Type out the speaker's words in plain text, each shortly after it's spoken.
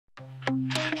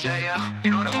Yeah, yeah,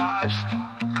 you know the vibes.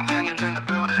 Companions in the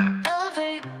building.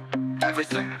 Elevate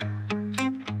everything.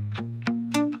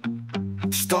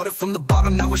 Started from the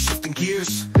bottom, now we're shifting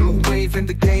gears. New wave in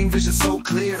the game, vision so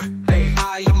clear.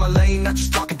 AI in my lane, not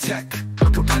just talking tech.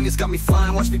 Companions got me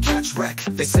flying, watch me catch wreck.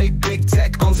 They say big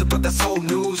tech owns it, but that's old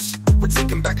news. We're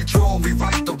taking back control,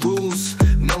 rewrite the rules.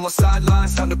 No more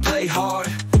sidelines, time to play hard.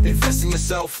 Invest in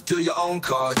yourself, do your own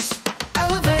cards.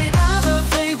 Elevate,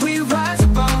 elevate, we rise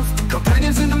above.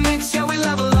 Companions in the mix, yeah, we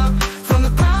level up. From the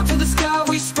ground to the sky,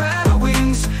 we spread our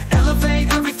wings.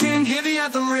 Elevate everything, hear the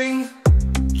anthem ring.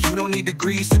 You don't need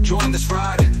degrees to join this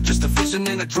ride. Just a vision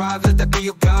and a drive, let that be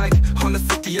your guide.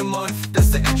 150 a month, that's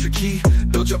the entry key.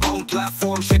 Build your own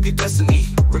platform, shape your destiny.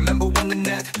 Remember when the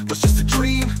net was just a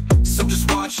dream? So just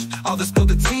watch, others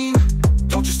build a team.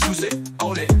 Don't just use it,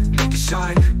 own it, make it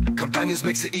shine. Companions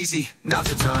makes it easy, now's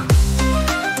your time.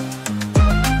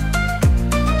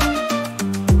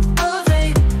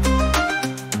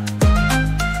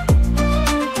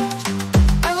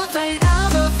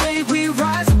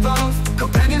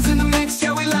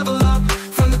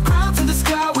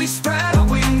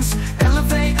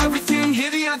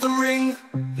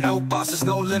 No bosses,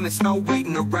 no limits, no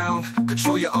waiting around.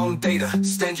 Control your own data,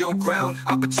 stand your ground.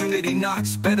 Opportunity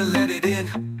knocks, better let it in.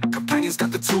 Companions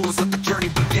got the tools, let the journey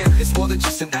begin. It's more than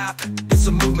just an app, it's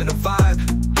a movement, a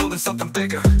vibe. Building something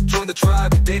bigger, join the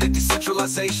tribe. Data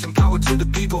decentralization, power to the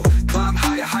people. Climb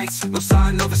higher heights, no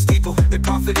sign of a steeple. They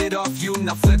profited off you,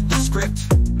 now flip the script.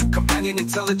 Companion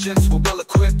intelligence, we're well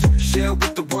equipped. Share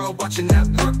with the world, watch your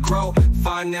network grow.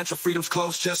 Financial freedom's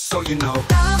close, just so you know.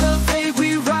 Elevate,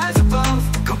 we rise above.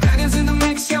 Companions in the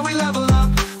mix, yeah, we level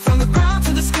up. From the ground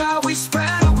to the sky, we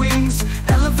spread our wings.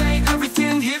 Elevate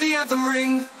everything, hear the anthem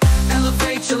ring.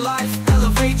 Elevate your life,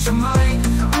 elevate your mind.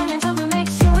 Companions in the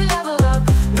mix, yeah, we level up.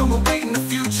 No more waiting, the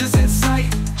future's in sight.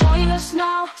 Join us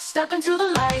now, step into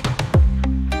the light.